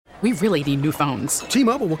We really need new phones.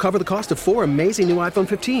 T-Mobile will cover the cost of 4 amazing new iPhone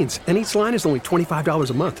 15s, and each line is only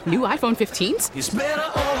 $25 a month. New iPhone 15s? It's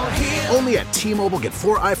better over here. Only at T-Mobile, get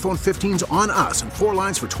 4 iPhone 15s on us and 4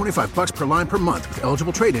 lines for $25 per line per month with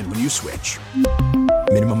eligible trade-in when you switch.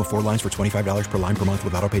 Minimum of 4 lines for $25 per line per month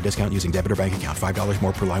with autopay discount using debit or bank account. $5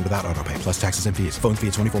 more per line without autopay, plus taxes and fees. Phone fee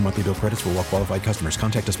at 24 monthly bill credits for well-qualified customers.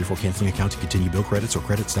 Contact us before canceling account to continue bill credits or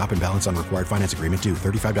credit stop and balance on required finance agreement due.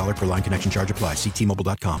 $35 per line connection charge applies. See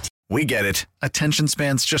T-Mobile.com. We get it. Attention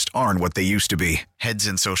spans just aren't what they used to be. Heads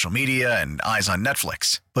in social media and eyes on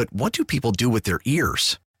Netflix. But what do people do with their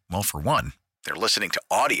ears? Well, for one, they're listening to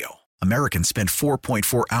audio. Americans spend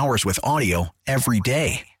 4.4 hours with audio every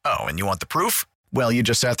day. Oh, and you want the proof? Well, you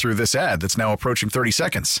just sat through this ad that's now approaching 30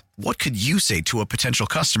 seconds. What could you say to a potential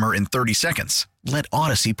customer in 30 seconds? Let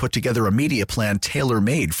Odyssey put together a media plan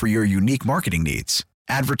tailor-made for your unique marketing needs.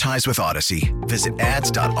 Advertise with Odyssey. Visit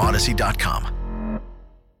ads.odyssey.com.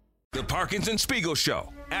 The Parkinson Spiegel Show.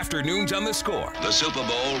 Afternoons on the Score. The Super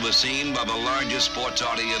Bowl was seen by the largest sports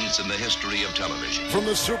audience in the history of television. From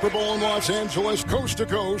the Super Bowl in Los Angeles, coast to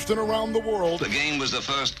coast and around the world. The game was the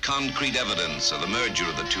first concrete evidence of the merger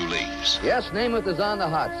of the two leagues. Yes, Namath is on the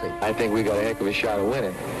hot seat. I think we got a heck of a shot of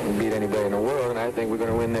winning. We beat anybody in the world, and I think we're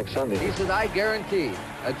going to win next Sunday. He says, I guarantee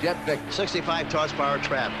a jet victory. 65 horsepower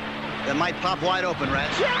trap that might pop wide open,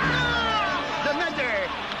 Rats. Yeah! The Mentor!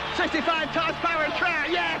 65 horsepower trap,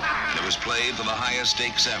 yes! It was played for the highest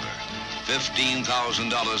stakes ever. $15,000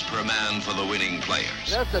 per man for the winning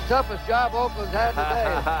players. That's the toughest job Oakland's had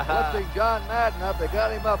today. Lifting John Madden up. They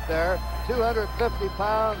got him up there. 250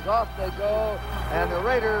 pounds. Off they go. And the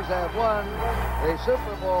Raiders have won the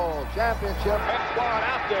Super Bowl championship. Lynn Swann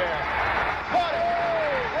out there. What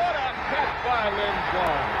a catch by Lynn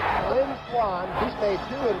Swann. Lynn Swann, he's made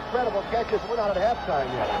 2 incredible catches. We're not at halftime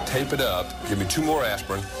yet. Tape it up, give me 2 more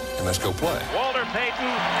aspirin, and let's go play. Walter Payton,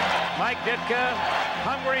 Mike Ditka,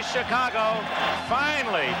 hungry Chicago,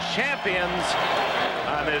 finally champions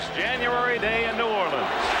on this January day in New Orleans.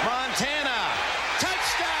 Montana,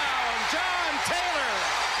 touchdown, John Taylor.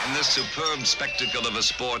 In this superb spectacle of a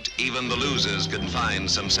sport, even the losers can find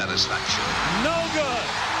some satisfaction. No good.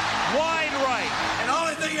 Wide right. And the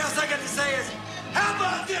only thing else I got to say is, how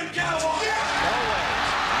about them Cowboys? Yeah! No way.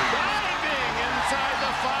 Diving inside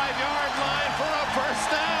the 5-yard line for a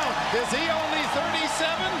first down. Is he only 37?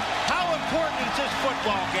 How important is this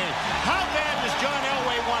football game? How bad does John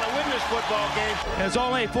Elway want to win this football game? There's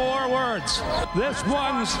only 4 words. This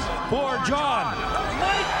one's for John.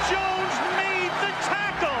 Mike Jones made the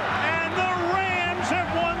tackle, and the Rams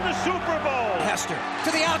have won the Super Bowl. Hester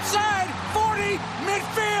to the outside, 40,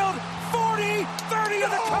 midfield, 40, 30 to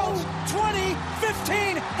the coast, 20,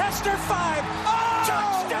 15, Hester 5. Oh!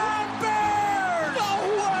 Touchdown Bears! No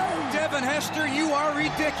way! Devin Hester, you are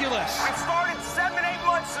ridiculous. I started 7-8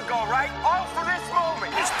 months ago, right? All for this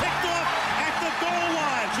moment. It's picked off at the goal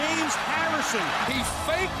line. James Harrison. He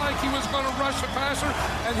faked like he was going to rush a passer,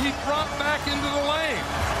 and he dropped back into the lane,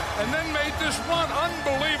 and then made this run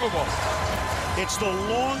unbelievable. It's the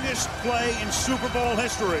longest play in Super Bowl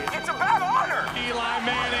history. It's about honor. Eli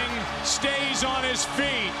Manning stays on his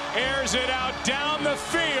feet, airs it out down the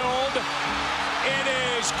field. It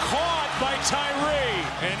is caught by Tyree.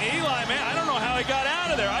 And Eli, man, I don't know how he got out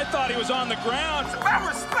of there. I thought he was on the ground. It's about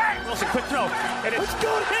respect. Wilson, quick throw. And it's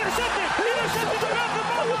good. Intercepted. Intercepted.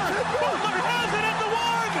 Butler has it at the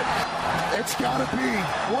 1. It's got to be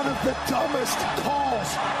one of the dumbest calls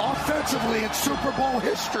offensively in Super Bowl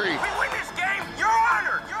history. We win this game. You're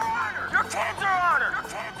honored. You're honored. Your kids are honored. Your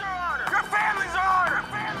kids are honored. Your family's honored. Your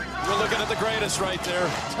family's honored. We're looking at the greatest right there.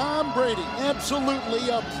 Tom Brady, absolutely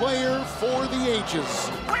a player for the ages.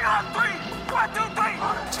 We on 3. 1, 2, 3.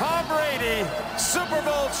 Tom Brady, Super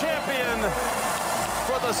Bowl champion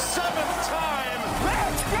for the 7th time.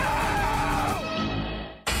 Let's go!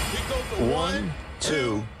 1,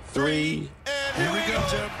 2, 3. And here we go,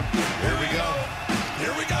 Jim. Here we go.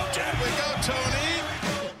 Here we go, Jim. Here we go, Tony.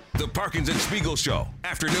 The Parkinson Spiegel Show.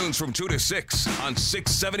 Afternoons from 2 to 6 on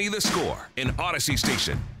 670 The Score in Odyssey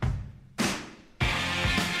Station.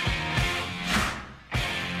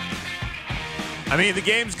 I mean, the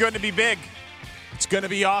game's going to be big. It's going to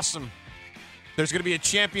be awesome. There's going to be a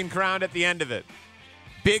champion crowned at the end of it.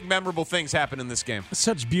 Big, memorable things happen in this game.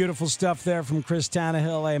 Such beautiful stuff there from Chris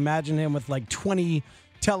Tannehill. I imagine him with like 20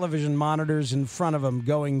 television monitors in front of him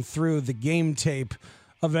going through the game tape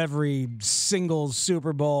of every single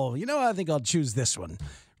Super Bowl. You know, I think I'll choose this one.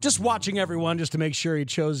 Just watching everyone just to make sure he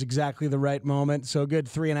chose exactly the right moment. So a good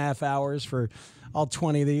 3.5 hours for all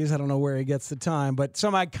 20 of these. I don't know where he gets the time, but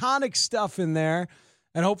some iconic stuff in there,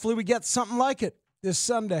 and hopefully we get something like it this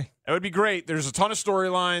Sunday. It would be great. There's a ton of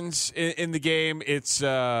storylines in the game. It's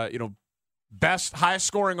best highest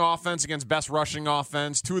scoring offense against best rushing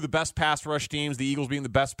offense. Two of the best pass rush teams. The Eagles being the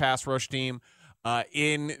best pass rush team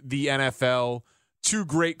in the NFL. Two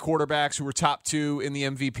great quarterbacks who were top 2 in the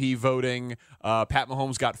MVP voting. Pat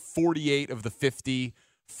Mahomes got 48 of the 50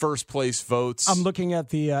 first place votes. I'm looking at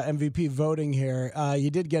the MVP voting here.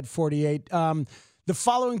 You did get 48. The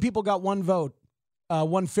following people got one vote,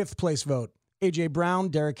 one fifth place vote. A.J. Brown,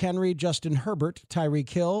 Derrick Henry, Justin Herbert, Tyreek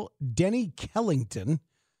Hill, Denny Kellington,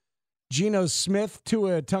 Geno Smith,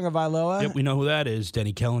 Tua Tagovailoa. Yep, we know who that is.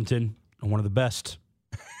 Denny Kellington, one of the best.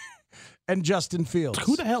 And Justin Fields.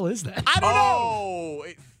 Who the hell is that? I don't know.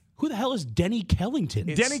 Who the hell is Denny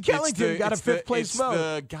Kellington? Denny Kellington got a fifth place vote.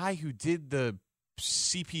 The guy who did the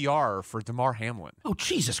CPR for DeMar Hamlin. Oh,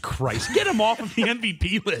 Jesus Christ. Get him off of the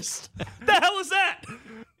MVP list. The hell is that?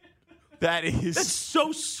 That's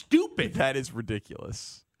so stupid. That is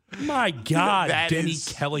ridiculous. My God, Denny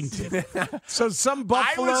Kellington. So some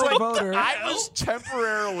Buffalo voter. I was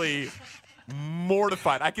temporarily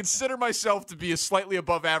mortified. I consider myself to be a slightly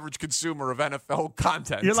above average consumer of NFL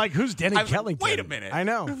content. You're like, who's Denny Kellington? Wait a minute. I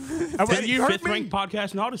know. You heard fifth-ranked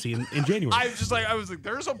podcast in Odyssey in January. I was like,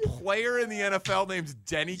 there's a player in the NFL named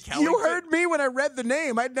Denny Kellington. You heard me when I read the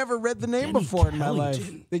name. I'd never read the name before in my life.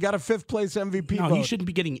 They got a fifth place MVP vote. No, he shouldn't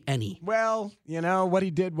be getting any. Well, what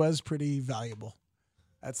he did was pretty valuable.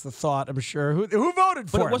 That's the thought, I'm sure. Who voted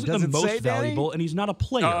for him? But it wasn't the most valuable, and he's not a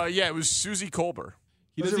player. Yeah, it was Susie Kolber.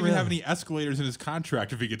 He doesn't even have any escalators in his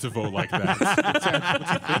contract if he gets a vote like that. What's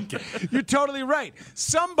he thinking? You're totally right.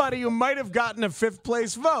 Somebody who might have gotten a fifth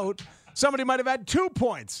place vote, somebody might have had 2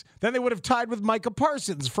 points. Then they would have tied with Micah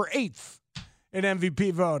Parsons for 8th in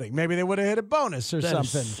MVP voting. Maybe they would have hit a bonus or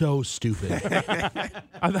something. That is so stupid.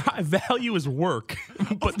 I value his work,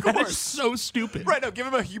 but that is so stupid. Right, no, give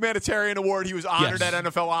him a humanitarian award. He was honored at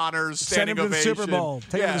NFL Honors, standing ovation. Send him to the Super Bowl.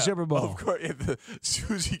 Take him to the Super Bowl. Of course,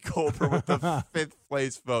 Susie Kolber with the fifth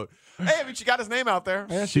place vote. Hey, I mean, she got his name out there.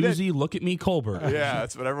 Yeah, Susie, look at me, Kolber. Yeah,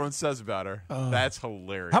 that's what everyone says about her. That's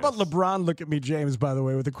hilarious. How about LeBron, look at me, James, by the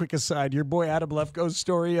way, with a quick aside. Your boy Adam Lefkoe's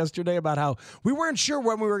story yesterday about how we weren't sure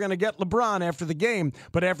when we were going to get LeBron after the game,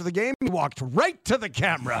 but after the game, he walked right to the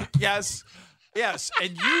camera. Yes,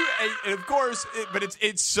 and of course, but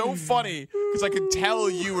it's so funny because I could tell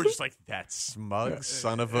you were just like, that smug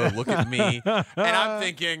son of a, look at me. And I'm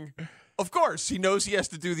thinking, of course, he knows he has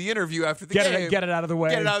to do the interview after the game. Get it out of the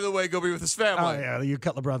way. Get it out of the way, go be with his family. Oh, yeah, you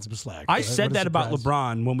cut LeBron some slack. I said that about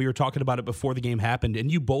LeBron when we were talking about it before the game happened,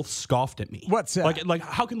 and you both scoffed at me. What's that? Like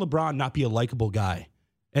how can LeBron not be a likable guy?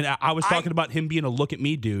 And I was talking about him being a look at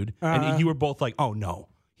me dude, and you were both like, oh, no,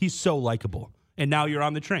 he's so likable. And now you're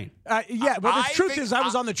on the train. Yeah, but the truth is I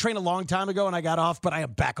was on the train a long time ago and I got off, but I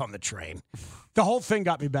am back on the train. The whole thing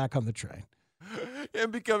got me back on the train.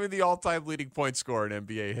 And becoming the all-time leading point scorer in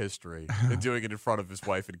NBA history and doing it in front of his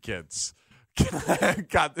wife and kids.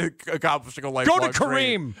 Accomplishing a lifelong Go to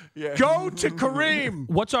Kareem. Yeah. Go to Kareem.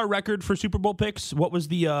 What's our record for Super Bowl picks? What was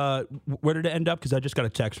the where did it end up? Because I just got a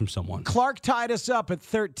text from someone. Clark tied us up at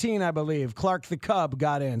 13, I believe. Clark the Cub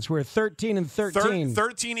got in. So we're 13 and 13.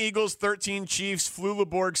 13 Eagles, 13 Chiefs.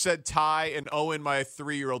 Fluleborg said tie, and Owen, my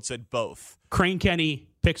 3-year-old, said both. Crane Kenny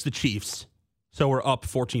picks the Chiefs. So we're up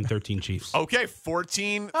 14-13 Chiefs. Okay,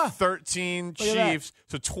 14-13 Chiefs.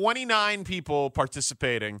 So 29 people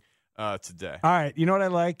participating today. All right. You know what I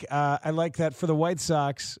like? I like that for the White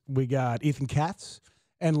Sox, we got Ethan Katz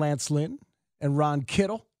and Lance Lynn and Ron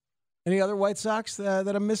Kittle. Any other White Sox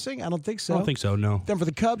that I'm missing? I don't think so. I don't think so, no. Then for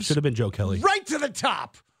the Cubs? Should have been Joe Kelly. Right to the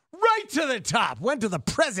top. Right to the top. Went to the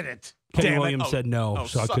president. Kenny Williams said no,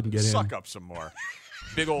 so I couldn't get in. Suck up some more.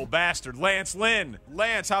 Big old bastard. Lance Lynn.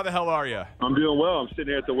 Lance, how the hell are you? I'm doing well. I'm sitting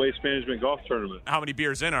here at the Waste Management Golf Tournament. How many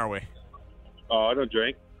beers in are we? I don't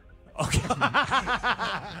drink. Okay.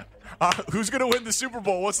 Who's going to win the Super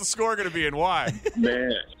Bowl? What's the score going to be and why?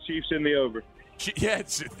 Man, Chiefs in the over. Yeah,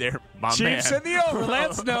 it's there. My Chiefs man. in the over.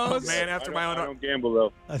 Lance knows. Man after my own. I don't gamble,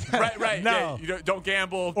 though. Right. No. Yeah, you don't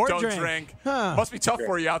gamble. Or don't drink. Huh. Must be tough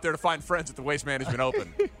for you out there to find friends at the Waste Management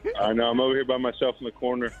Open. I know. I'm over here by myself in the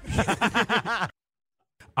corner.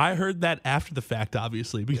 I heard that after the fact,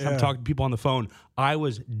 obviously, because I'm talking to people on the phone. I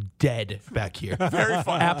was dead back here. Very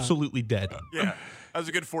fun. Absolutely dead. Yeah. That was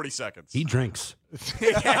a good 40 seconds. He drinks.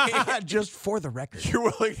 Just for the record. You're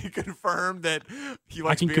willing to confirm that he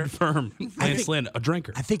likes beer? I can confirm. Lance Lynn, a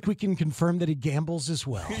drinker. I think we can confirm that he gambles as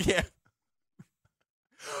well. Yeah.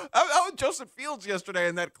 I was Joseph Fields yesterday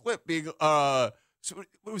in that clip being so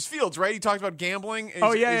it was Fields, right? He talked about gambling.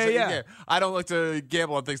 Yeah. I don't like to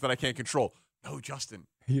gamble on things that I can't control. No, Justin.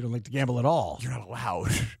 You don't like to gamble at all. You're not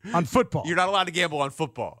allowed. On football. You're not allowed to gamble on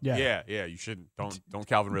football. Yeah. Yeah, you shouldn't. Don't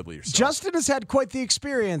Calvin Ridley yourself. Justin has had quite the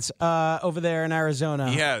experience over there in Arizona.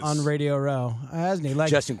 He has. On Radio Row, hasn't he?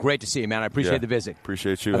 Justin, great to see you, man. I appreciate the visit.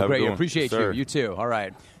 Appreciate you. Great. Appreciate you. You too. All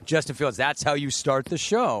right. Justin Fields, that's how you start the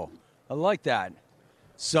show. I like that.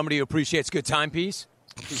 Somebody who appreciates good timepiece.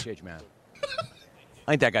 Appreciate you, man.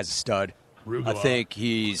 I think that guy's a stud. I think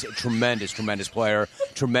he's a tremendous player,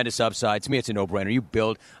 tremendous upside. To me, it's a no-brainer. You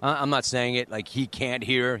build. I'm not saying it like he can't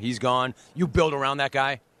hear. He's gone. You build around that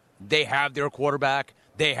guy. They have their quarterback.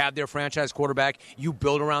 They have their franchise quarterback. You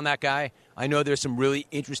build around that guy. I know there's some really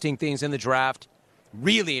interesting things in the draft,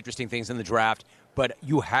 but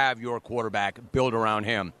you have your quarterback. Build around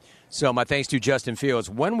him. So my thanks to Justin Fields.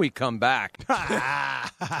 When we come back.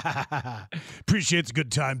 Appreciates a good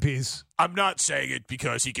timepiece. I'm not saying it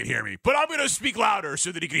because he can hear me, but I'm going to speak louder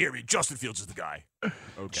so that he can hear me. Justin Fields is the guy.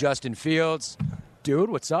 Okay. Justin Fields. Dude,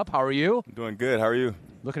 what's up? How are you? I'm doing good. How are you?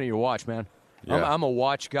 Looking at your watch, man. Yeah. I'm a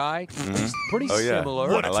watch guy. Pretty similar.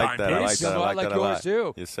 What a I like that. I like that. I like yours,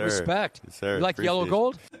 too. Yes, sir. Respect. Yes, sir. You like yellow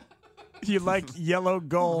gold? You like yellow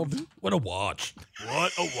gold. What a watch.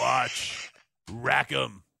 What a watch.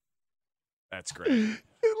 Rackham. That's great.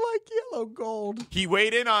 You like yellow gold. He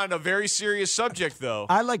weighed in on a very serious subject, though.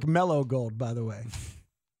 I like mellow gold, by the way.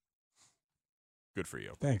 Good for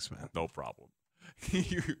you. Thanks, man. No problem.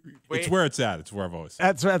 It's where it's at. It's where I've always.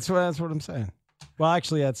 That's what I'm saying. Well,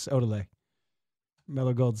 actually, that's Odelay.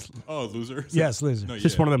 Mellow gold's. Oh, loser. Yes, loser. No,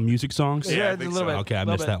 Just one of them music songs? Yeah, a little bit. Okay, I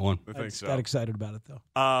missed that one. I think so. Got excited about it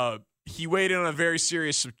though. He weighed in on a very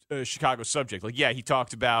serious Chicago subject. Like, yeah, he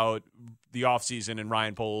talked about the offseason and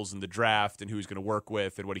Ryan Poles and the draft and who he's going to work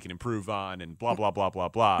with and what he can improve on and blah, blah, blah, blah,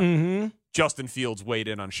 blah. Mm-hmm. Justin Fields weighed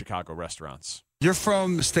in on Chicago restaurants. You're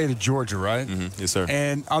from the state of Georgia, right? Mm-hmm. Yes, sir.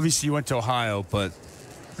 And obviously you went to Ohio, but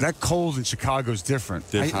that cold in Chicago is different.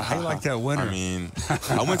 How you like that winter? I mean,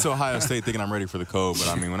 I went to Ohio State thinking I'm ready for the cold, but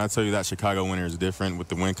I mean, when I tell you that Chicago winter is different with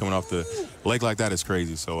the wind coming off the lake like that, it's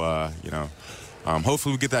crazy. So,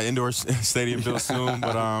 hopefully we get that indoor stadium built soon.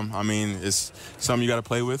 But, I mean, it's something you got to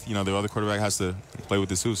play with. You know, the other quarterback has to play with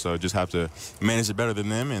this too. So just have to manage it better than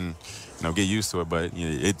them and, get used to it. But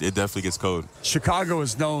it definitely gets cold. Chicago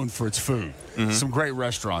is known for its food. Mm-hmm. Some great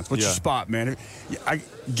restaurants. What's your spot, man?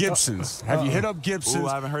 Gibson's. Have you hit up Gibson's? Ooh,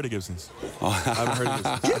 I haven't heard of Gibson's. I haven't heard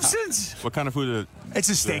of Gibson's. Gibson's? What kind of food? It's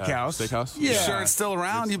a steakhouse. Steakhouse? Yeah. You sure it's still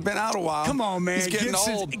around? You've been out a while. Come on, man. He's getting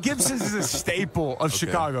old. Gibson's is a staple of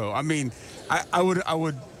Chicago. I mean, I would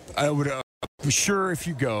be sure if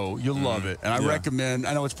you go, you'll love it. And I recommend,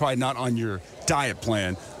 I know it's probably not on your diet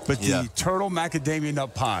plan, but the turtle macadamia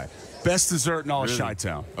nut pie. Best dessert in all of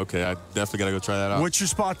Chi-Town. Okay, I definitely got to go try that out. What's your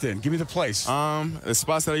spot then? Give me the place. The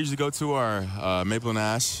spots that I usually go to are Maple and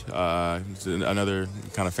Ash, another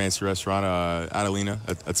kind of fancy restaurant. Adelina,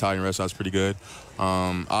 Italian restaurant's pretty good.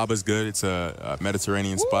 Abba's good. It's a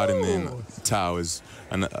Mediterranean spot. And then Tao is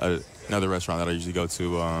another restaurant that I usually go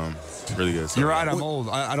to. Really good. So, you're right, I'm old.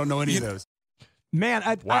 I don't know any of those. Man,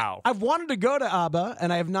 I've wanted to go to Abba,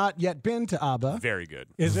 and I have not yet been to Abba. Very good.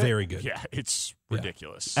 Is it? Very good. Yeah, it's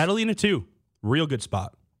ridiculous. Adelina, too. Real good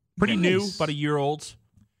spot. Pretty new, about a year old.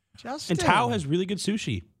 Justin. And Tao has really good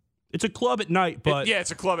sushi. It's a club at night, but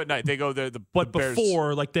it's a club at night. They go there. But Bears,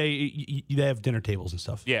 before, like they have dinner tables and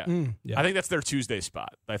stuff. Yeah. I think that's their Tuesday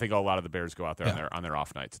spot. I think a lot of the Bears go out there on their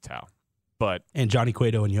off night to Tao. And Johnny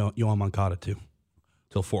Cueto and Yohan Moncada too,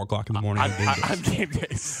 till 4:00 in the morning. On game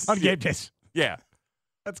days. On game days. Yeah.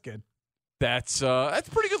 That's good. That's a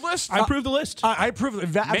pretty good list. I approve the list. I approve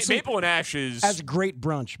it. Maple and Ash is... That's a great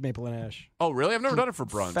brunch, Maple and Ash. Oh, really? I've never done it for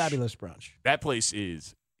brunch. Fabulous brunch. That place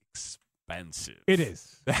is expensive. It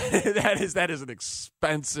is. that is an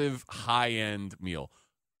expensive, high-end meal.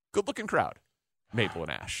 Good-looking crowd. Maple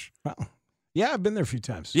and Ash. Well, yeah, I've been there a few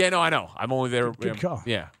times. Yeah, no, I know. I'm only there. Good call.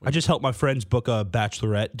 Yeah. I just helped my friends book a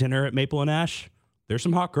bachelorette dinner at Maple and Ash. There's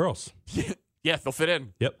some hot girls. Yeah, they'll fit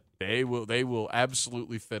in. Yep. They will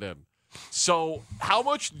absolutely fit in. So how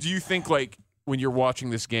much do you think, like, when you're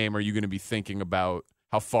watching this game, are you going to be thinking about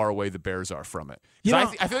how far away the Bears are from it?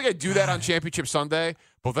 I feel like I do that on Championship Sunday,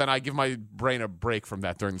 but then I give my brain a break from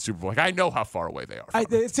that during the Super Bowl. Like, I know how far away they are from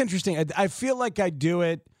it. It's interesting. I feel like I do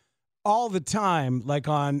it all the time, like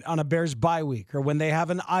on a Bears bye week or when they have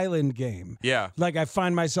an island game. Yeah. Like I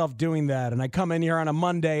find myself doing that, and I come in here on a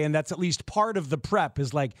Monday, and that's at least part of the prep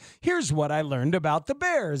is like, here's what I learned about the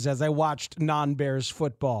Bears as I watched non-Bears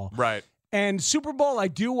football. Right. And Super Bowl, I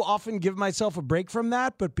do often give myself a break from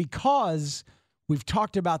that, but because we've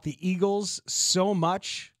talked about the Eagles so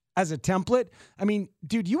much as a template. I mean,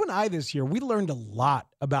 dude, you and I this year, we learned a lot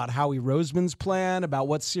about Howie Roseman's plan, about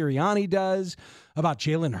what Sirianni does, about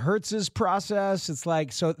Jalen Hurts' process. It's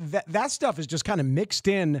like, so that stuff is just kind of mixed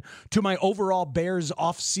in to my overall Bears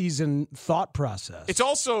offseason thought process. It's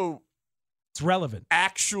also... It's relevant.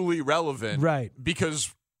 Actually relevant. Right.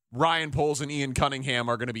 Because Ryan Poles and Ian Cunningham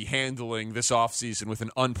are going to be handling this offseason with an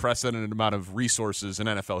unprecedented amount of resources in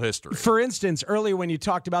NFL history. For instance, earlier when you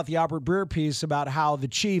talked about the Albert Breer piece about how the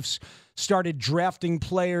Chiefs started drafting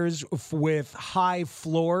players with high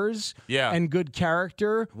floors and good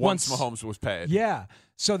character. Once Mahomes was paid. Yeah.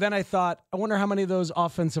 So then I thought, I wonder how many of those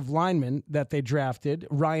offensive linemen that they drafted,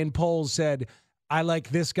 Ryan Poles said, I like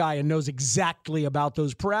this guy and knows exactly about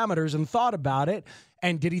those parameters and thought about it.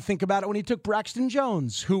 And did he think about it when he took Braxton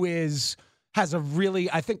Jones, who has a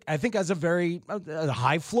really, I think has a very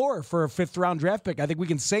high floor for a 5th-round draft pick. I think we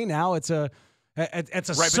can say now it's a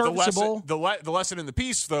serviceable. But the lesson in the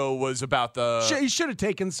piece, though, was about he should have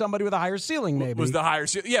taken somebody with a higher ceiling, maybe. Was the higher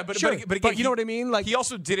ceiling. Yeah, but again, you know what I mean? Like, he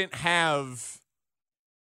also didn't have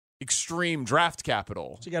extreme draft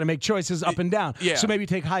capital. So you got to make choices up and down. Yeah. So maybe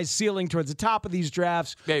take high ceiling towards the top of these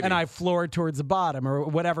drafts and high floor towards the bottom, or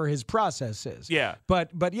whatever his process is. Yeah.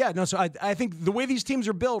 But yeah, no. So I think the way these teams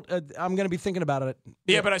are built, I'm going to be thinking about it.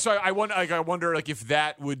 Yeah, but I wonder if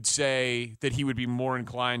that would say that he would be more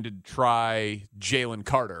inclined to try Jalen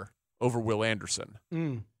Carter over Will Anderson.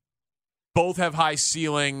 Both have high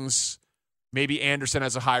ceilings. Maybe Anderson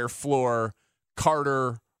has a higher floor.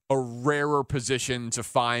 Carter, a rarer position to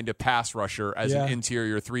find a pass rusher as an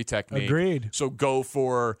interior 3 technique. Agreed. So go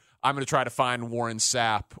for, I'm going to try to find Warren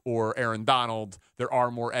Sapp or Aaron Donald. There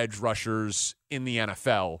are more edge rushers in the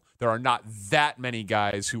NFL. There are not that many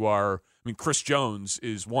guys who are, Chris Jones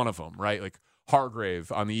is one of them, right? Like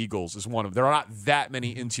Hargrave on the Eagles is one of them. There are not that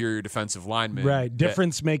many interior defensive linemen. Right.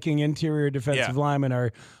 Difference-making interior defensive linemen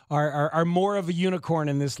are more of a unicorn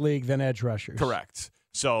in this league than edge rushers. Correct.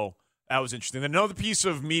 So that was interesting. Another piece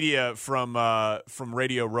of media from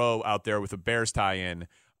Radio Row out there with a Bears tie-in.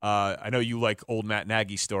 I know you like old Matt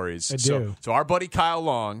Nagy stories. I do. So our buddy Kyle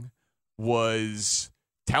Long was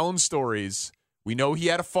telling stories. We know he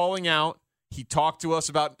had a falling out. He talked to us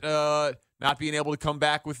about not being able to come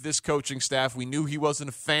back with this coaching staff. We knew he wasn't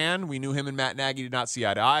a fan. We knew him and Matt Nagy did not see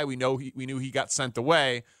eye to eye. We knew he got sent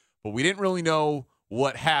away, but we didn't really know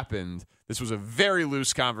what happened. This was a very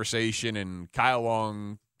loose conversation, and Kyle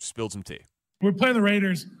Long spilled some tea. We're playing the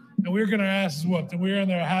Raiders, and we were getting our asses whooped, and we were in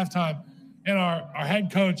there at halftime. And our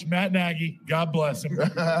head coach, Matt Nagy, God bless him,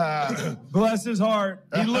 bless his heart,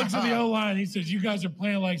 he looks at the O-line, he says, you guys are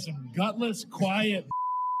playing like some gutless, quiet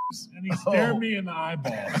and he stared me in the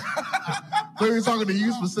eyeball. So he was talking to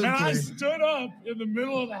you specifically. And I stood up in the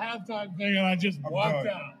middle of the halftime thing, and I just walked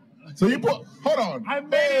out. So you hold on. I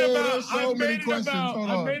made it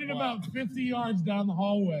There's about 50 yards down the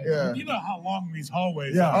hallway. Yeah. You know how long these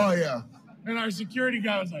hallways Yeah. are. Oh, yeah. And our security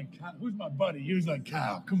guy was like, who's my buddy? He was like,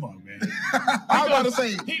 Kyle, come on, man. I was about to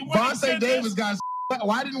say, Vontae Davis got.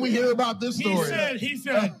 Why didn't we hear about this story? He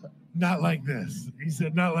said, not like this. He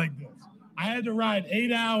said, not like this. I had to ride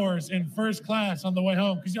 8 hours in first class on the way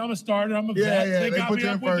home because I'm a starter. I'm a vet. Yeah, they got put me you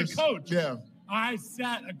up in with first. the coach. Yeah. I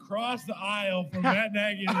sat across the aisle from Matt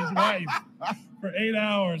Nagy and his wife for 8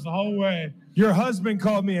 hours the whole way. Your husband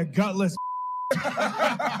called me a gutless.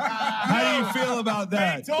 How do you feel about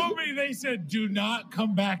that? They told me, they said, do not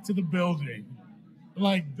come back to the building.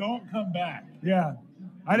 Like, don't come back. Yeah.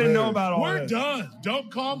 I didn't know about all We're this. done. Don't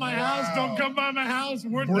call my house. Don't come by my house.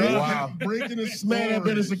 We're done. Wow. Breaking this man have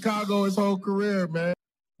been in Chicago his whole career, man.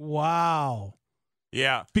 Wow.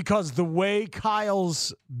 Yeah. Because the way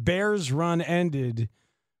Kyle's Bears run ended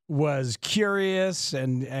was curious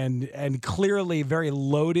and clearly very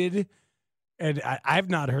loaded. And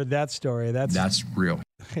I've not heard that story. That's real.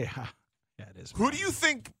 Yeah. Yeah, it is. Who do you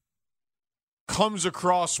think comes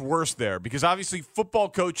across worse there? Because obviously football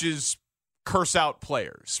coaches curse out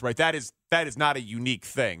players, right? That is not a unique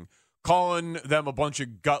thing. Calling them a bunch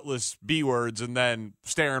of gutless B words and then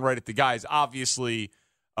staring right at the guys, obviously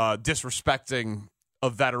disrespecting a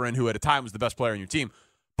veteran who at a time was the best player on your team.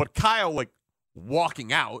 But Kyle, like,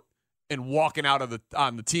 walking out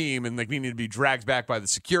on the team and like needing to be dragged back by the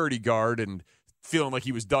security guard and feeling like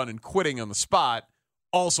he was done and quitting on the spot,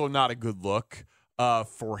 also not a good look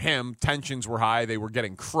for him. Tensions were high. They were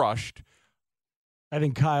getting crushed. I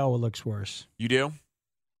think Kyle looks worse. You do?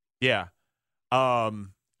 Yeah. I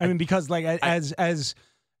mean, because like as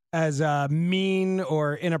mean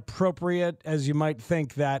or inappropriate as you might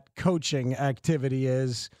think that coaching activity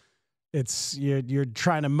is, it's you're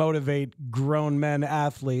trying to motivate grown men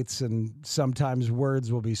athletes, and sometimes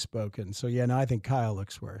words will be spoken. So yeah, no, I think Kyle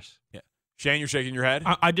looks worse. Yeah. Shane, you're shaking your head?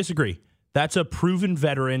 I disagree. That's a proven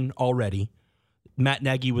veteran already. Matt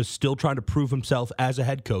Nagy was still trying to prove himself as a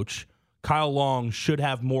head coach. Kyle Long should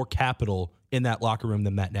have more capital in that locker room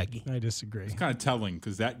than Matt Nagy. I disagree. It's kind of telling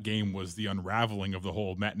because that game was the unraveling of the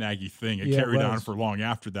whole Matt Nagy thing. It Yeah, carried it on was. for long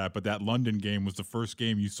after that, but that London game was the first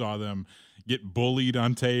game you saw them get bullied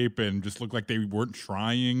on tape and just look like they weren't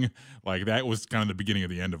trying. Like that was kind of the beginning of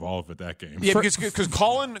the end of all of it, that game. Yeah, because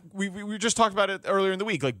Colin, we just talked about it earlier in the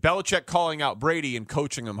week, like Belichick calling out Brady and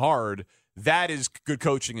coaching him hard, that is good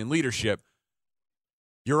coaching and leadership.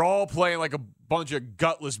 You're all playing like a bunch of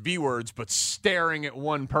gutless B words, but staring at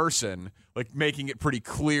one person, like making it pretty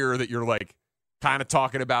clear that you're like kind of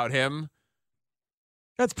talking about him.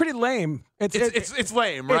 That's pretty lame. It's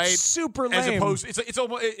lame, right? It's super lame. As opposed, it's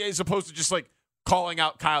almost as opposed to just like calling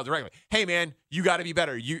out Kyle directly. Hey, man, you got to be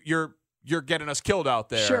better. You're getting us killed out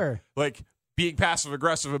there. Sure. Like being passive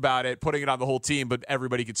aggressive about it, putting it on the whole team, but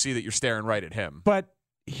everybody could see that you're staring right at him. But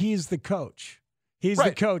he's the coach. He's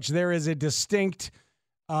Right. the coach. There is a distinct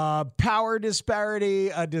power disparity,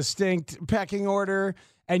 a distinct pecking order,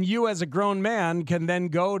 and you as a grown man can then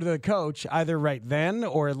go to the coach either right then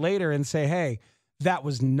or later and say, hey, that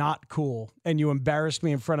was not cool, and you embarrassed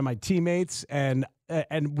me in front of my teammates, and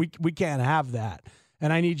we can't have that.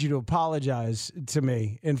 And I need you to apologize to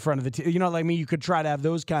me in front of the team. You know, like me, you could try to have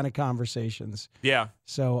those kind of conversations. Yeah.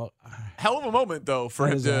 So, hell of a moment, though, for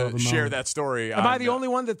That him is a hell of to a share moment. that story. Am I the only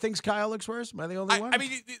one that thinks Kyle looks worse? Am I the only one? I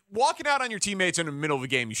mean, walking out on your teammates in the middle of a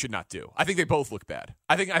game, you should not do. I think they both look bad.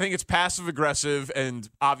 I think it's passive aggressive and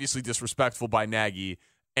obviously disrespectful by Nagy,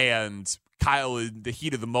 and Kyle in the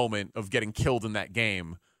heat of the moment of getting killed in that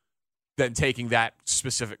game, then taking that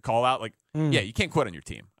specific call out. Like, yeah, you can't quit on your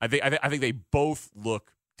team. I think they both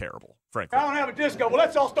look terrible, frankly. I don't have a disco. Well,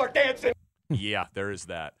 let's all start dancing. Yeah, there is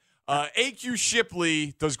that. AQ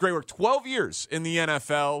Shipley does great work. 12 years in the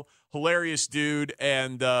NFL. Hilarious dude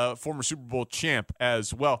and former Super Bowl champ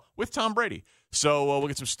as well with Tom Brady. So we'll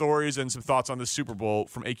get some stories and some thoughts on this Super Bowl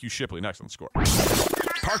from AQ Shipley next on The Score.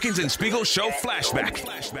 Parkins and Spiegel Show Flashback.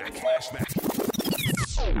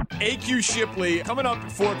 AQ Shipley coming up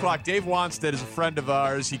at 4 o'clock. Dave Wanstead is a friend of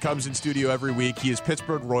ours. He comes in studio every week. He is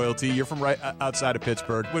Pittsburgh royalty. You're from right outside of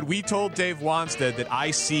Pittsburgh. When we told Dave Wanstead that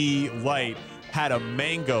IC Light had a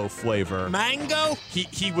mango flavor. Mango?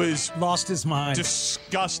 He was lost his mind.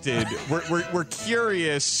 Disgusted. We're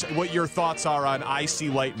curious what your thoughts are on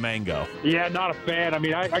IC Light mango. Yeah, not a fan. I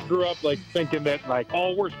mean, I grew up like thinking that like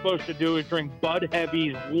all we're supposed to do is drink Bud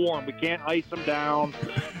Heavies warm. We can't ice them down.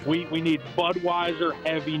 We need Budweiser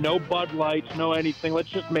heavy, no Bud Lights, no anything. Let's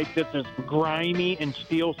just make this as grimy and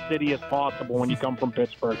Steel City as possible when you come from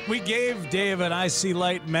Pittsburgh. We gave Dave an IC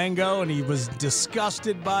Light mango, and he was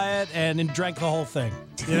disgusted by it and drank the whole thing.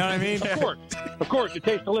 You know what I mean? Of course. It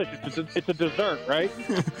tastes delicious. It's a dessert, right?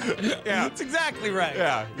 Yeah, that's exactly right.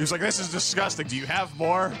 Yeah, he was like, "This is disgusting. Do you have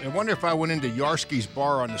more?" I wonder if I went into Yarsky's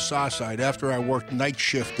bar on the south side after I worked night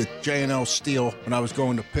shift at J&L Steel when I was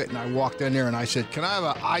going to Pitt, and I walked in there and I said, "Can I have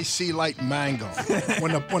an IC Light mango?"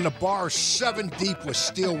 when the bar is 7 deep with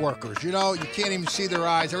steel workers, you know, you can't even see their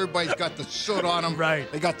eyes. Everybody's got the soot on them.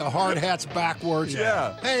 Right. They got the hard hats backwards.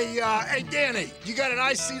 Yeah. Hey, Danny, you got an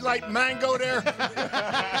IC Light mango there?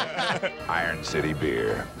 Iron City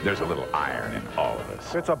Beer. There's a little iron in all of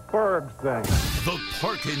us. It's a Berg thing. The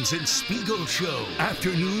Parkins and Spiegel Show.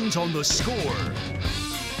 Afternoons on The Score.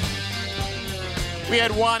 We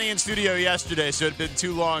had Wani in studio yesterday, so it had been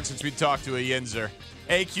too long since we'd talked to a Yinzer.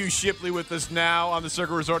 AQ Shipley with us now on the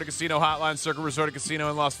Circa Resort and Casino Hotline. Circa Resort and Casino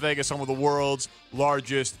in Las Vegas, home of the world's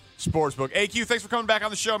largest sportsbook. AQ, thanks for coming back on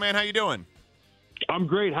the show, man. How you doing? I'm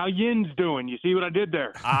great. How Yin's doing? You see what I did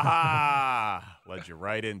there? Aha! Led you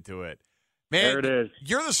right into it. Man, there it is.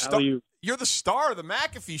 You're the star. You're the star of the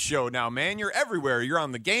McAfee show now, man. You're everywhere. You're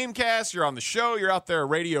on the Gamecast. You're on the show. You're out there at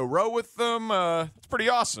Radio Row with them. It's pretty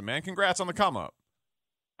awesome, man. Congrats on the come up.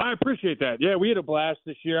 I appreciate that. Yeah, we had a blast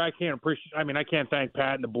this year. I can't thank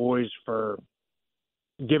Pat and the boys for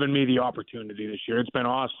giving me the opportunity this year. It's been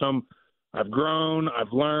awesome. I've grown.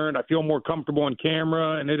 I've learned. I feel more comfortable on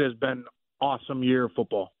camera, and it has been awesome year of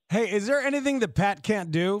football. Hey, is there anything that Pat can't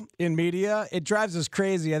do in media? It drives us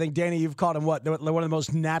crazy. I think, Danny, you've called him one of the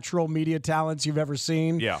most natural media talents you've ever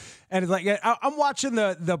seen. Yeah. And it's like, I'm watching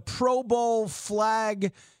the Pro Bowl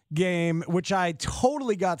flag game, which I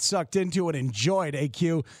totally got sucked into and enjoyed,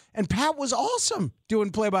 AQ. And Pat was awesome doing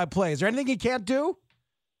play-by-play. Is there anything he can't do?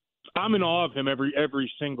 I'm in awe of him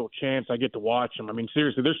every single chance I get to watch him. I mean,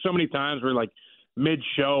 seriously, there's so many times where, like,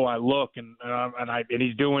 mid-show I look and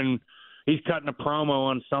he's cutting a promo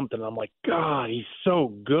on something. I'm like, God, he's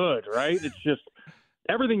so good, right? It's just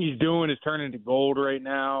everything he's doing is turning to gold right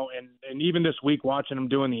now. And even this week, watching him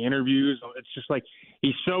doing the interviews, it's just like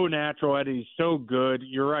he's so natural at it. He's so good.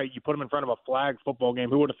 You're right. You put him in front of a flag football game.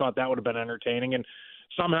 Who would have thought that would have been entertaining? And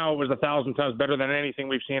somehow it was 1,000 times better than anything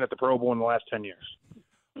we've seen at the Pro Bowl in the last 10 years.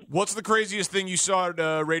 What's the craziest thing you saw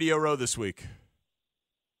at Radio Row this week?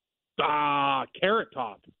 Carrot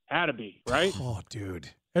Top. Had to be, right? Oh, dude.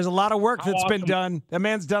 There's a lot of work that's been done. That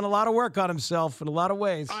man's done a lot of work on himself in a lot of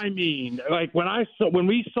ways. I mean, like when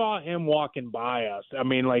we saw him walking by us, I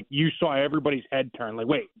mean, like you saw everybody's head turn. Like,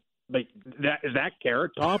 wait, like is that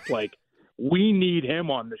Carrot Top? Like, we need him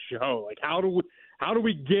on the show. Like, how do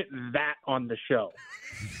we get that on the show?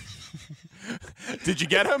 Did you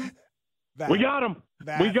get him? We got him.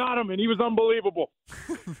 We got him, and he was unbelievable.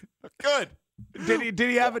 Good. Did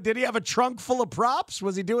he have a trunk full of props?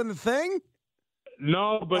 Was he doing the thing?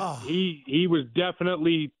 No, but he was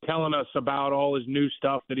definitely telling us about all his new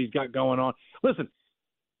stuff that he's got going on. Listen,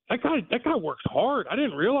 that guy works hard. I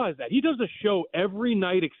didn't realize that. He does a show every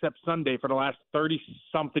night except Sunday for the last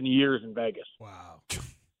 30-something years in Vegas. Wow.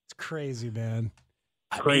 It's crazy, man.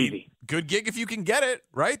 Crazy. I mean, good gig if you can get it,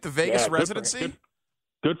 right? The Vegas residency.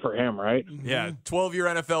 Good for him, right? Yeah, 12-year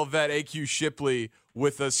NFL vet AQ Shipley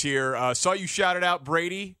with us here. Saw you shouted out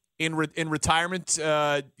Brady in retirement.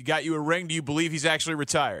 Got you a ring. Do you believe he's actually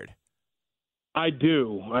retired? I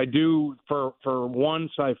do. For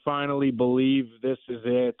once, I finally believe this is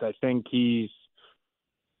it. I think I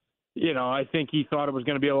think he thought it was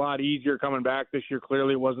going to be a lot easier coming back this year.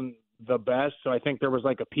 Clearly, it wasn't the best. So I think there was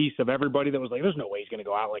like a piece of everybody that was like, "There's no way he's going to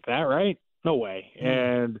go out like that, right? No way."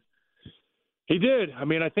 And he did. I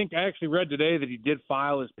mean, I think I actually read today that he did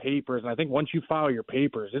file his papers, and I think once you file your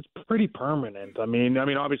papers, it's pretty permanent. I mean,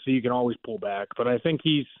 obviously you can always pull back, but I think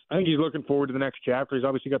he's looking forward to the next chapter. He's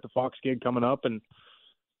obviously got the Fox gig coming up, and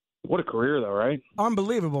what a career, though, right?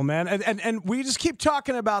 Unbelievable, man. And we just keep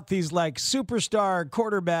talking about these like superstar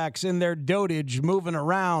quarterbacks in their dotage moving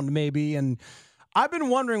around, maybe, and I've been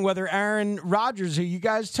wondering whether Aaron Rodgers, who you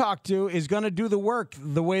guys talked to, is going to do the work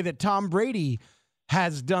the way that Tom Brady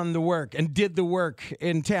has done the work and did the work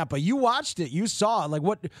in Tampa. You watched it. You saw it. Like,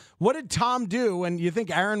 what did Tom do? And you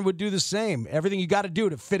think Aaron would do the same? Everything you got to do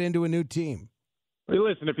to fit into a new team. Hey,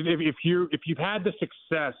 listen, if you've had the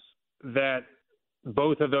success that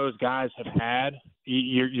both of those guys have had,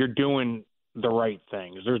 you're doing the right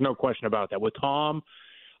things. There's no question about that. With Tom,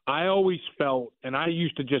 I always felt, and I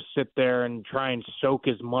used to just sit there and try and soak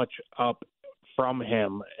as much up from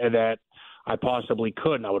him that I possibly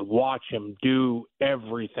could, and I would watch him do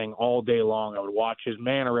everything all day long. I would watch his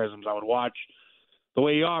mannerisms. I would watch the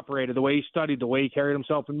way he operated, the way he studied, the way he carried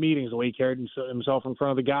himself in meetings, the way he carried himself in front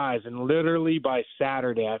of the guys. And literally by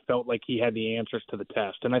Saturday, I felt like he had the answers to the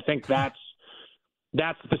test. And I think that's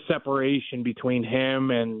the separation between him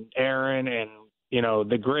and Aaron and,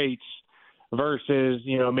 the greats versus,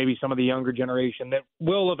 maybe some of the younger generation that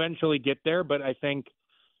will eventually get there. But I think,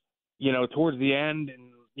 towards the end and,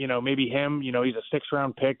 maybe him, he's a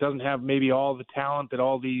 6th-round pick, doesn't have maybe all the talent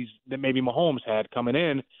that maybe Mahomes had coming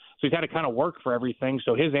in. So he's had to kind of work for everything.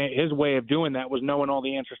 So his way of doing that was knowing all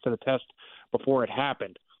the answers to the test before it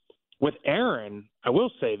happened. With Aaron, I will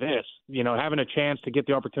say this, having a chance to get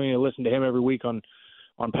the opportunity to listen to him every week on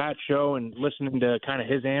Pat's show and listening to kind of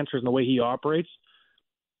his answers and the way he operates,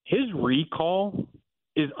 his recall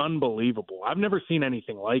is unbelievable. I've never seen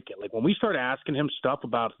anything like it. Like when we start asking him stuff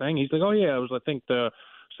about things, he's like, "Oh yeah, it was I think the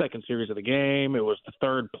second series of the game. It was the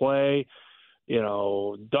third play.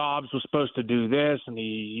 Dobbs was supposed to do this, and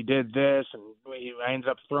he did this, and he ends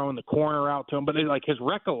up throwing the corner out to him." But like his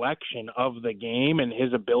recollection of the game and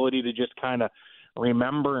his ability to just kind of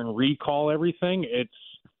remember and recall everything,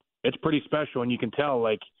 it's pretty special, and you can tell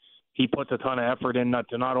like he puts a ton of effort in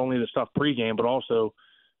not only the stuff pregame, but also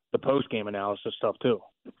the post-game analysis stuff too.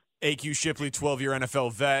 AQ Shipley, 12-year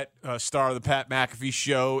NFL vet, star of the Pat McAfee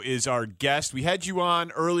Show, is our guest. We had you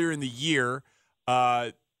on earlier in the year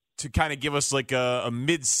to kind of give us like a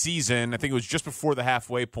mid-season, I think it was just before the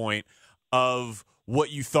halfway point, of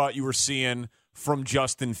what you thought you were seeing from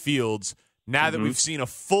Justin Fields. Now that we've seen a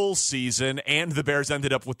full season and the Bears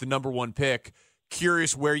ended up with the number 1 pick,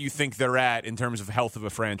 curious where you think they're at in terms of health of a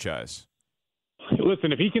franchise.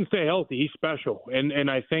 Listen, if he can stay healthy, he's special. And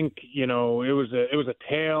I think, it was a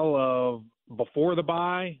tale of before the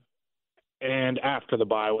bye and after the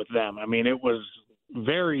bye with them. I mean, it was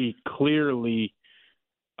very clearly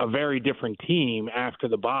a very different team after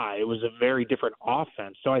the bye. It was a very different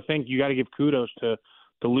offense. So I think you got to give kudos to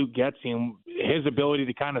Luke Getsy and his ability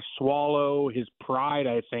to kind of swallow his pride,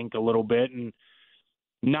 I think, a little bit and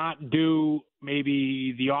not do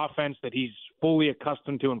maybe the offense that he's fully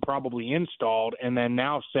accustomed to and probably installed, and then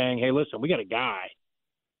now saying, hey, listen, we got a guy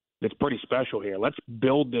that's pretty special here. Let's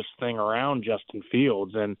build this thing around Justin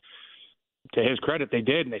Fields. And to his credit, they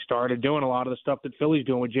did, and they started doing a lot of the stuff that Philly's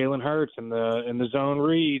doing with Jalen Hurts and the zone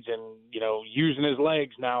reads and, using his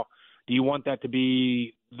legs. Now, do you want that to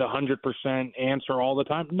be the 100% answer all the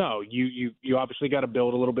time? No, you obviously got to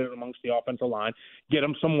build a little bit amongst the offensive line, get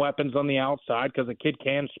him some weapons on the outside because the kid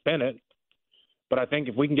can spin it. But I think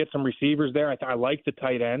if we can get some receivers there, I like the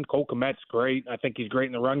tight end. Cole Kmet's great. I think he's great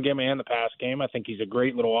in the run game and the pass game. I think he's a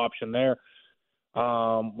great little option there.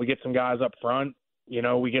 We get some guys up front.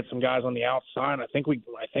 We get some guys on the outside. I think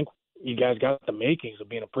you guys got the makings of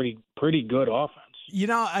being a pretty good offense.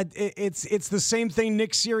 It's the same thing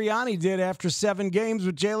Nick Sirianni did after 7 games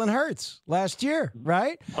with Jalen Hurts last year,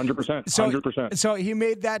 right? 100%. 100%. So he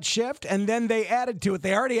made that shift, and then they added to it.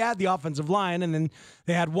 They already had the offensive line, and then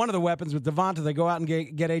they had one of the weapons with Devonta. They go out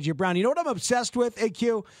and get A.J. Brown. You know what I'm obsessed with,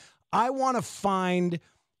 AQ? I want to find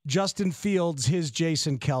Justin Fields his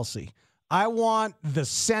Jason Kelce. I want the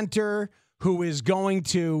center who is going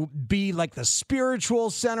to be like the spiritual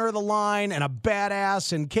center of the line and a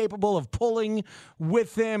badass and capable of pulling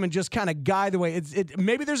with him and just kind of guide the way.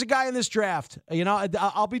 Maybe there's a guy in this draft.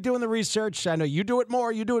 I'll be doing the research. I know you do it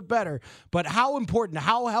more, you do it better. But how important,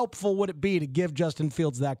 how helpful would it be to give Justin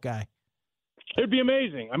Fields that guy? It'd be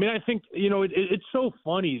amazing. I mean, I think, it's so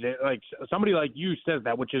funny that, like, somebody like you says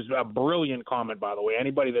that, which is a brilliant comment, by the way.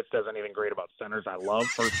 Anybody that says anything great about centers, I love,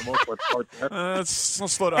 first of all. So let's start there. Let's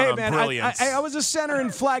slow down on brilliance. I was a center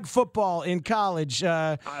in flag football in college.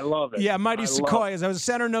 I love it. Yeah, Mighty Sequoias. I was a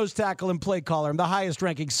center, nose tackle, and play caller. I'm the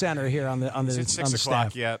highest-ranking center here on the It's 6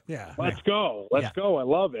 o'clock staff. yet. Yeah. Let's go. Let's go. I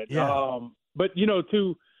love it. Yeah. But,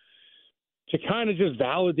 to kind of just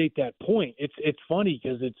validate that point, it's funny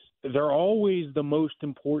because they're always the most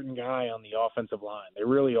important guy on the offensive line. They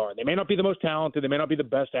really are. They may not be the most talented. They may not be the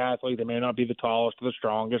best athlete. They may not be the tallest or the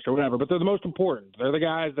strongest or whatever, but they're the most important. They're the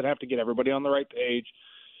guys that have to get everybody on the right page.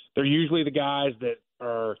 They're usually the guys that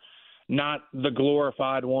are not the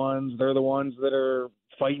glorified ones. They're the ones that are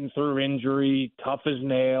fighting through injury, tough as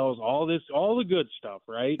nails, all the good stuff,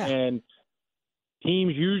 right? And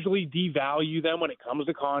teams usually devalue them when it comes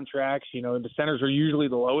to contracts. The centers are usually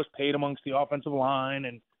the lowest paid amongst the offensive line,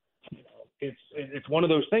 and it's one of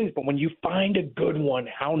those things. But when you find a good one,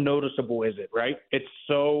 how noticeable is it, right? It's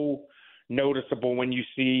so noticeable when you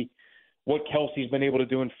see what Kelsey's been able to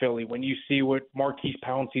do in Philly, when you see what Marquise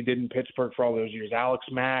Pouncey did in Pittsburgh for all those years, Alex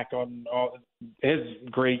Mack on all his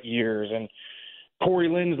great years, and Corey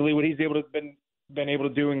Linsley, what he's been able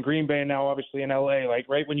to do in Green Bay and now obviously in LA. Like,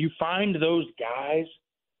 right, when you find those guys,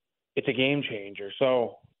 it's a game changer.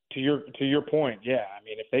 So to your point, yeah, I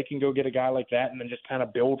mean, if they can go get a guy like that and then just kind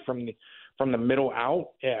of build from the middle out,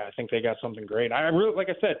 yeah, I think they got something great. I really, like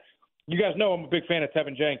I said, you guys know I'm a big fan of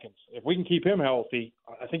Tevin Jenkins. If we can keep him healthy,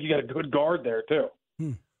 I think you got a good guard there too.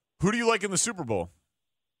 Who do you like in the Super Bowl?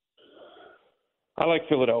 I like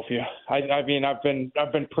Philadelphia. I mean, I've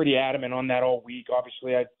been pretty adamant on that all week.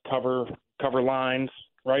 Obviously, I cover lines,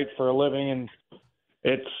 right, for a living,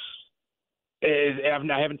 and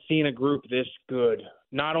I haven't seen a group this good.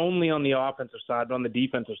 Not only on the offensive side, but on the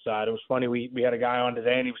defensive side. It was funny. We had a guy on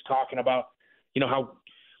today, and he was talking about, how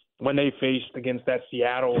when they faced against that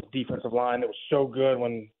Seattle defensive line that was so good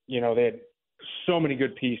when, they had so many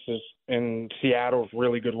good pieces, and Seattle's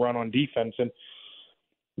really good run on defense. And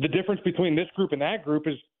the difference between this group and that group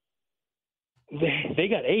is they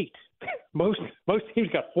got 8. Most teams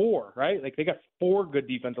got 4, right? Like, they got 4 good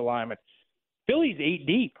defensive linemen. Philly's 8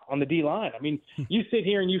 deep on the D-line. I mean, you sit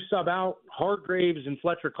here and you sub out Hargraves and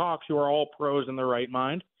Fletcher Cox, who are all pros in their right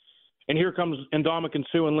mind, and here comes Ndamukong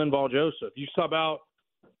Suh and Linval Joseph. You sub out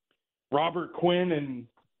Robert Quinn and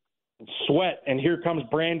Sweat, and here comes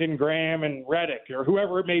Brandon Graham and Reddick, or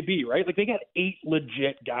whoever it may be, right? Like, they got 8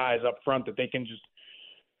 legit guys up front that they can just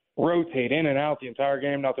rotate in and out the entire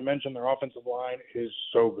game, not to mention their offensive line is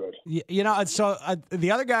so good.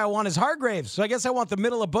 The other guy I want is Hargraves, so I guess I want the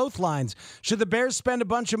middle of both lines. Should the Bears spend a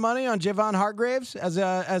bunch of money on Javon Hargraves as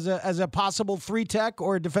a possible 3-tech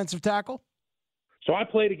or a defensive tackle? So I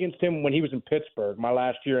played against him when he was in Pittsburgh, my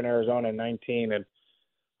last year in Arizona in 19, and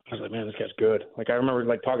I was like, man, this guy's good. Like, I remember,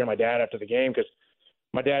 like, talking to my dad after the game because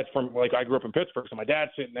my dad's from, like, I grew up in Pittsburgh, so my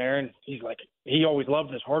dad's sitting there, and he's like, he always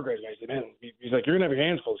loved this Hargraves guy. He said, man, he's like, you're going to have your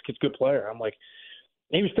hands full. This kid's a good player. I'm like,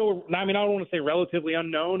 he was still, I mean, I don't want to say relatively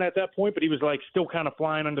unknown at that point, but he was, like, still kind of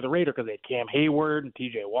flying under the radar because they had Cam Hayward and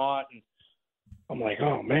T.J. Watt. And I'm like,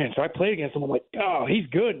 oh, man. So I played against him. I'm like, oh, he's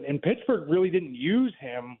good. And Pittsburgh really didn't use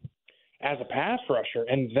him as a pass rusher.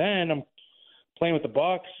 And then I'm playing with the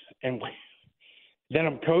Bucs, and then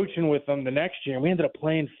I'm coaching with them the next year, and we ended up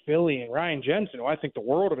playing Philly. And Ryan Jensen, who I think the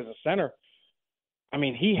world of as a center, I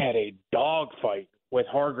mean, he had a dogfight with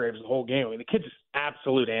Hargraves the whole game. I mean, the kid's an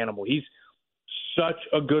absolute animal. He's such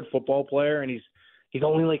a good football player, and he's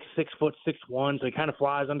only like 6'6", so he kind of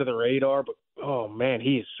flies under the radar. But oh man,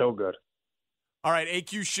 he is so good. All right,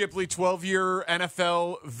 AQ Shipley, 12-year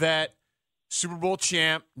NFL vet, Super Bowl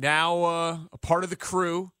champ, now a part of the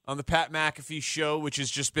crew on the Pat McAfee show, which has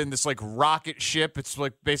just been this like rocket ship. It's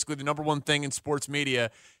like basically the number one thing in sports media.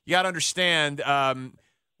 You got to understand,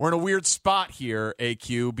 we're in a weird spot here,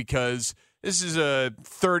 AQ, because this is a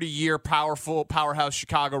 30-year powerhouse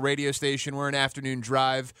Chicago radio station. We're an afternoon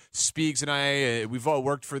drive. Speaks and I, we've all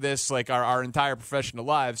worked for this like our entire professional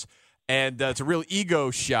lives, and it's a real ego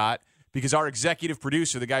shot. Because our executive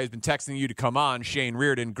producer, the guy who's been texting you to come on, Shane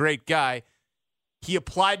Reardon, great guy, he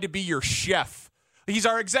applied to be your chef. He's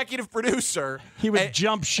our executive producer. He would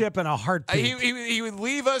jump ship in a heartbeat. He would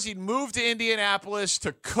leave us. He'd move to Indianapolis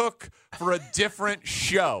to cook for a different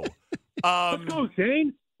show. Let's go,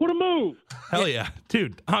 Shane. What a move. Hell yeah.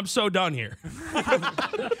 Dude, I'm so done here.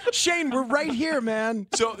 Shane, we're right here, man.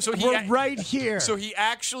 We're right here. So he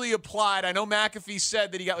actually applied. I know McAfee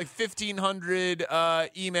said that he got like 1,500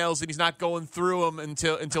 emails and he's not going through them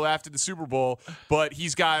until after the Super Bowl. But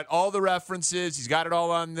he's got all the references. He's got it all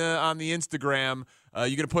on the Instagram.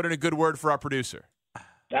 You going to put in a good word for our producer?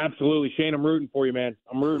 Absolutely. Shane, I'm rooting for you, man.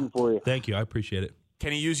 I'm rooting for you. Thank you. I appreciate it.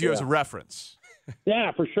 Can he use you as a reference?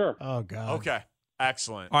 Yeah, for sure. Oh, God. Okay.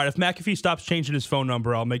 Excellent. All right, if McAfee stops changing his phone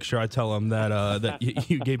number, I'll make sure I tell him that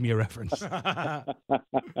you gave me a reference. I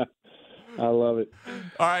love it.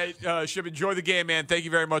 All right, Ship, enjoy the game, man. Thank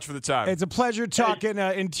you very much for the time. It's a pleasure talking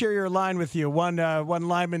interior line with you, one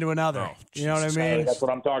lineman to another. Oh, you know what I mean? Hey, that's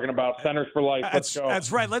what I'm talking about. Centers for life. Let's go.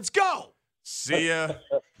 That's right. Let's go. See ya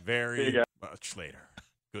very much later.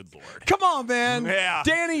 Good Lord. Come on, man. Yeah.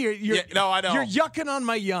 Danny, you're no, I know. You're yucking on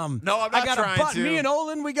my yum. No, I'm not I got trying a butt. to. Me and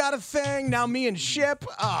Olin, we got a thing. Now me and Ship,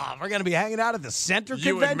 we're going to be hanging out at the center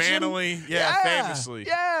You convention. and Manley, famously.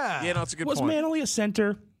 Yeah. Yeah, no, it's a good Was point. Manley a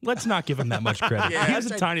center? Let's not give him that much credit. Yeah, He's a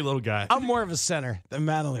that's tiny little guy. I'm more of a center than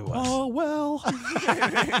Manley was. Oh, well.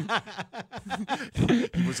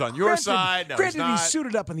 He was on your side. No, he's Granted, not. he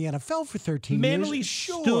suited up in the NFL for 13 Manley years.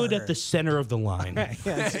 Sure. stood at the center of the line.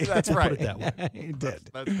 That's right. Put it that way. He did.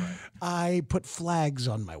 That's right. I put flags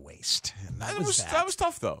on my waist. And that was that. That was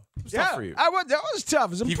tough, though. It was tough for you. That was tough. It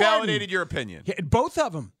was He important. validated your opinion. Yeah, both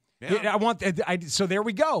of them. Yeah. I want. So there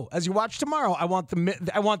we go. As you watch tomorrow, I want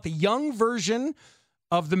the young version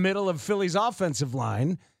of the middle of Philly's offensive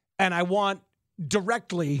line, and I want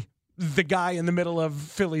directly the guy in the middle of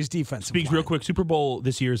Philly's defensive Speaks line. real quick. Super Bowl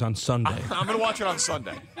this year is on Sunday. I'm going to watch it on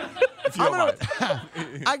Sunday. If you don't mind.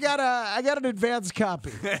 I got an advanced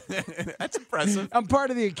copy. That's impressive. I'm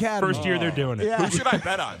part of the academy. First year they're doing it. Yeah. Who should I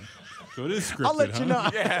bet on? So it is scripted, I'll let you know.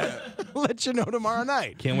 Yeah. I'll let you know tomorrow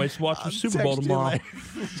night. Can't wait to watch the Super Bowl text you tomorrow. later.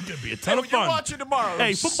 It's going to be a Hey, ton of you're fun. watching tomorrow.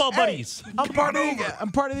 Hey, football buddies. I'm part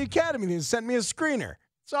of the academy. They sent me a screener.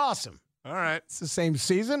 It's awesome. All right. It's the same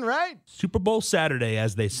season, right? Super Bowl Saturday,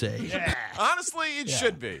 as they say. Honestly, it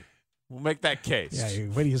should be. We'll make that case. Yeah,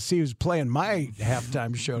 wait till you see who's playing my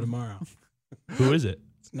halftime show tomorrow. Who is it?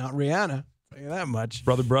 It's not Rihanna. I'll tell you that much.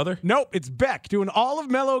 Brother? Nope, it's Beck doing all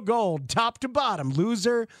of Mellow Gold, top to bottom.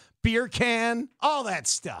 Loser, beer can, all that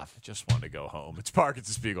stuff. I just want to go home. It's Parkins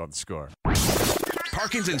and Spiegel on the Score.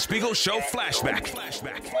 Parkins and Spiegel Show Flashback.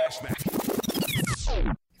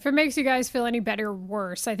 If it makes you guys feel any better or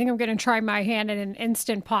worse, I think I'm going to try my hand at an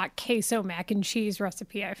Instant Pot queso mac and cheese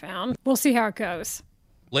recipe I found. We'll see how it goes.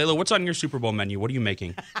 Layla, what's on your Super Bowl menu? What are you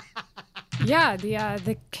making? Yeah,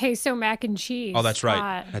 the queso mac and cheese. Oh, that's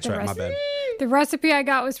right. That's right. My bad. The recipe I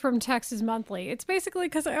got was from Texas Monthly. It's basically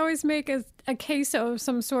because I always make a queso of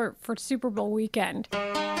some sort for Super Bowl weekend.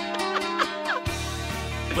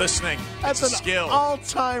 Listening. That's it's a an skill.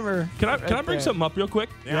 all-timer. Can I bring something up real quick?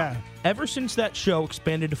 Yeah. Ever since that show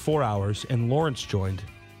expanded to 4 hours and Lawrence joined,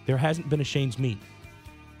 there hasn't been a Shane's Meat.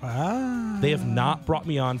 Wow. They have not brought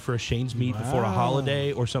me on for a Shane's Meat before a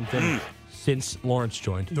holiday or something since Lawrence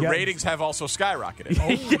joined. The ratings have also skyrocketed.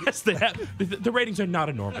 Yes, they have. The ratings are not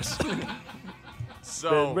enormous.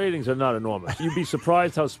 So the ratings are not enormous. You'd be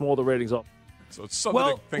surprised how small the ratings are. So it's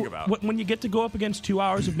something to think about. When you get to go up against 2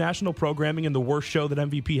 hours of national programming and the worst show that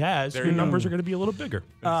MVP has, your numbers are going to be a little bigger.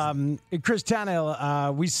 Chris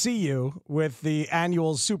Tannehill, we see you with the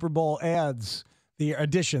annual Super Bowl ads, the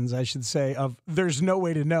editions, I should say, of There's No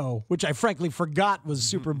Way to Know, which I frankly forgot was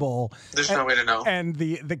Super Bowl. There's no way to know. And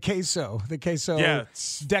the queso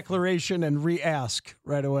declaration and re-ask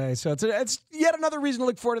right away. So it's yet another reason to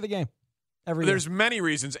look forward to the game. There's many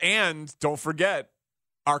reasons. And don't forget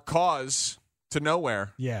our cause to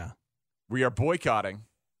nowhere. Yeah. We are boycotting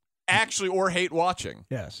actually or hate watching.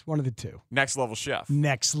 Yes, one of the two. Next Level Chef.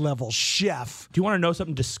 Next Level Chef. Do you want to know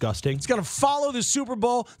something disgusting? It's going to follow the Super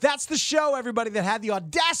Bowl. That's the show, everybody, that had the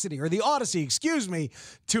audacity, or the Odyssey, excuse me,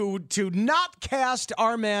 to not cast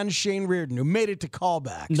our man Shane Reardon, who made it to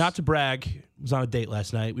callbacks. Not to brag, I was on a date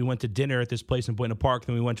last night. We went to dinner at this place in Buena Park,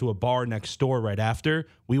 then we went to a bar next door right after.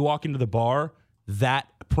 We walk into the bar, that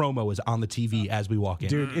promo is on the TV as we walk in.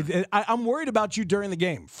 Dude, I'm worried about you during the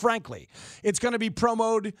game, frankly. It's going to be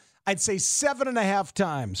promoted, I'd say 7.5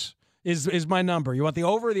 times is my number. You want the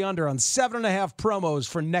over or the under on 7.5 promos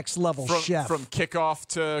for Next Level Chef? From kickoff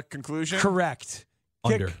to conclusion? Correct.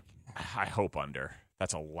 Under. I hope under.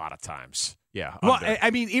 That's a lot of times. Yeah. Well, under. I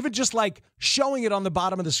mean, even just like showing it on the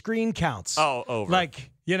bottom of the screen counts. Oh, over. Like,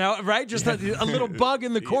 right? Just a little bug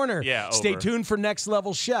in the corner. Yeah, over. Stay tuned for Next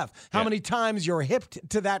Level Chef. How many times you're hipped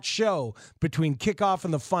to that show between kickoff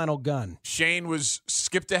and the final gun? Shane was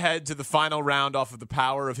skipped ahead to the final round off of the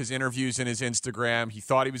power of his interviews and his Instagram. He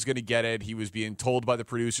thought he was going to get it. He was being told by the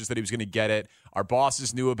producers that he was going to get it. Our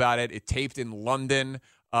bosses knew about it. It taped in London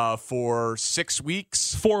for 6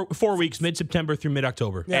 weeks. 4 weeks, mid-September through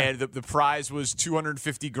mid-October. Yeah. And the prize was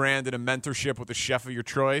 $250,000 and a mentorship with a chef of your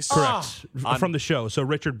choice. Correct. From the show. So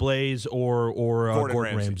Richard Blaze or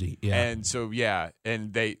Gordon Ramsay. Yeah. And so,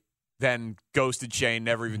 and they then ghosted Shane,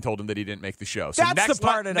 never even told him that he didn't make the show. So that's the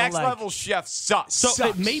part I don't Next like. Level Chef sucks.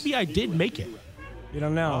 So maybe I did make it. You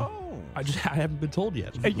don't know. Oh. I haven't been told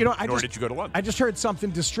yet. Did you go to London? I just heard something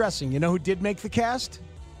distressing. You know who did make the cast?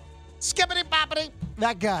 Skippity boppity.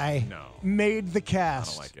 That guy made the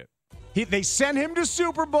cast. I don't like it. They sent him to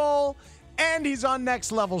Super Bowl, and he's on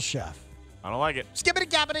Next Level Chef. I don't like it. Skippity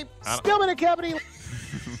gappity. Skippity gappity.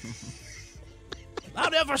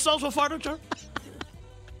 Out there for social furniture.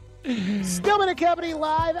 Stillman & Company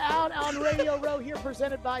live out on Radio Row here,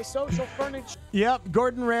 presented by Social Furniture. Yep,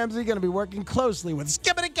 Gordon Ramsay going to be working closely with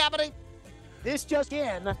Skippity Gappity. This just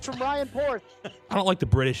in from Ryan Porth. I don't like the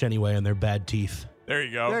British anyway and their bad teeth. There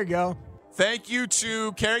you go. There you go. Thank you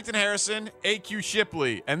to Carrington Harrison, AQ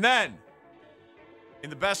Shipley. And then,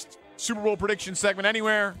 in the best Super Bowl prediction segment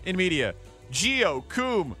anywhere in media, Gio,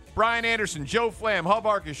 Coombe, Brian Anderson, Joe Flam, Hub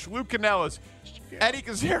Arkish, Luke Canellas, Eddie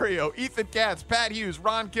Casario, Ethan Katz, Pat Hughes,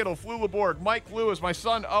 Ron Kittle, Flula Borg, Mike Lewis, my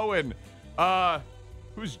son Owen.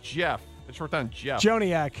 Who's Jeff? I just wrote down Jeff.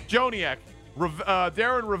 Joniak.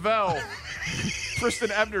 Darren Ravel,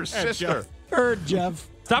 Tristan Ebner's sister. Jeff.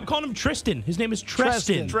 Stop calling him Tristan. His name is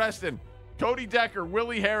Treston. Treston. Cody Decker,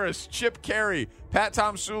 Willie Harris, Chip Carey, Pat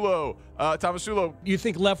Tomasulo. You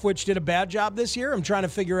think Leftwich did a bad job this year? I'm trying to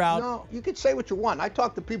figure out. No, you can say what you want. I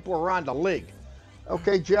talk to people around the league.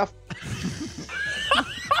 Okay, Jeff?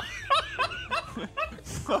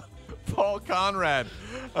 Paul Conrad,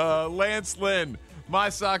 Lance Lynn, My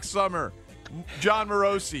Sock Summer, John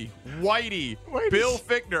Morosi, Whitey, Bill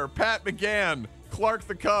Fichtner, Pat McGann, Clark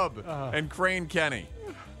the Cub, and Crane Kenny.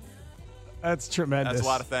 That's tremendous. That's a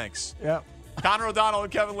lot of thanks. Yep. Connor O'Donnell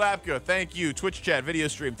and Kevin Lapka, thank you. Twitch chat, video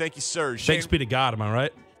stream, thank you, sir. Thanks be to God, am I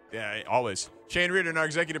right? Yeah, always. Shane Reardon, our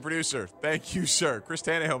executive producer. Thank you, sir. Chris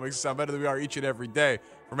Tannehill makes us sound better than we are each and every day.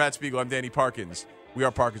 For Matt Spiegel, I'm Danny Parkins. We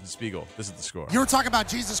are Parkins and Spiegel. This is The Score. You were talking about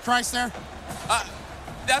Jesus Christ there?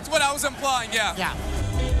 That's what I was implying, yeah. Yeah.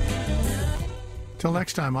 Till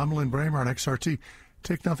next time, I'm Lynn Bramer on XRT.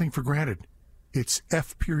 Take nothing for granted. It's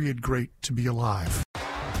F-period great to be alive.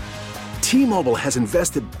 T-Mobile has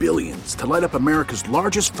invested billions to light up America's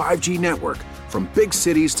largest 5G network, from big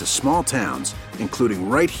cities to small towns, including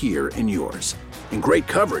right here in yours. And great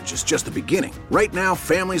coverage is just the beginning. Right now,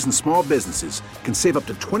 families and small businesses can save up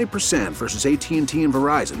to 20% versus AT&T and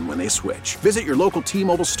Verizon when they switch. Visit your local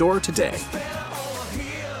T-Mobile store today.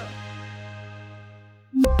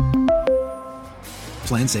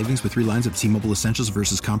 Plan savings with 3 lines of T-Mobile Essentials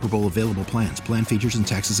versus comparable available plans. Plan features and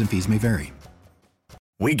taxes and fees may vary.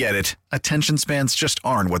 We get it. Attention spans just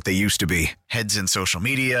aren't what they used to be. Heads in social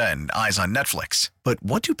media and eyes on Netflix. But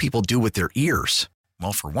what do people do with their ears?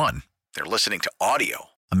 Well, for one, they're listening to audio.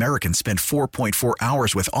 Americans spend 4.4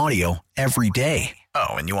 hours with audio every day. Oh,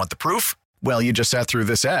 and you want the proof? Well, you just sat through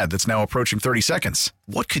this ad that's now approaching 30 seconds.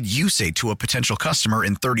 What could you say to a potential customer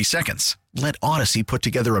in 30 seconds? Let Odyssey put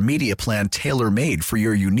together a media plan tailor-made for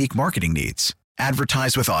your unique marketing needs.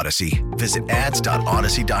 Advertise with Odyssey. Visit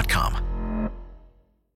ads.odyssey.com.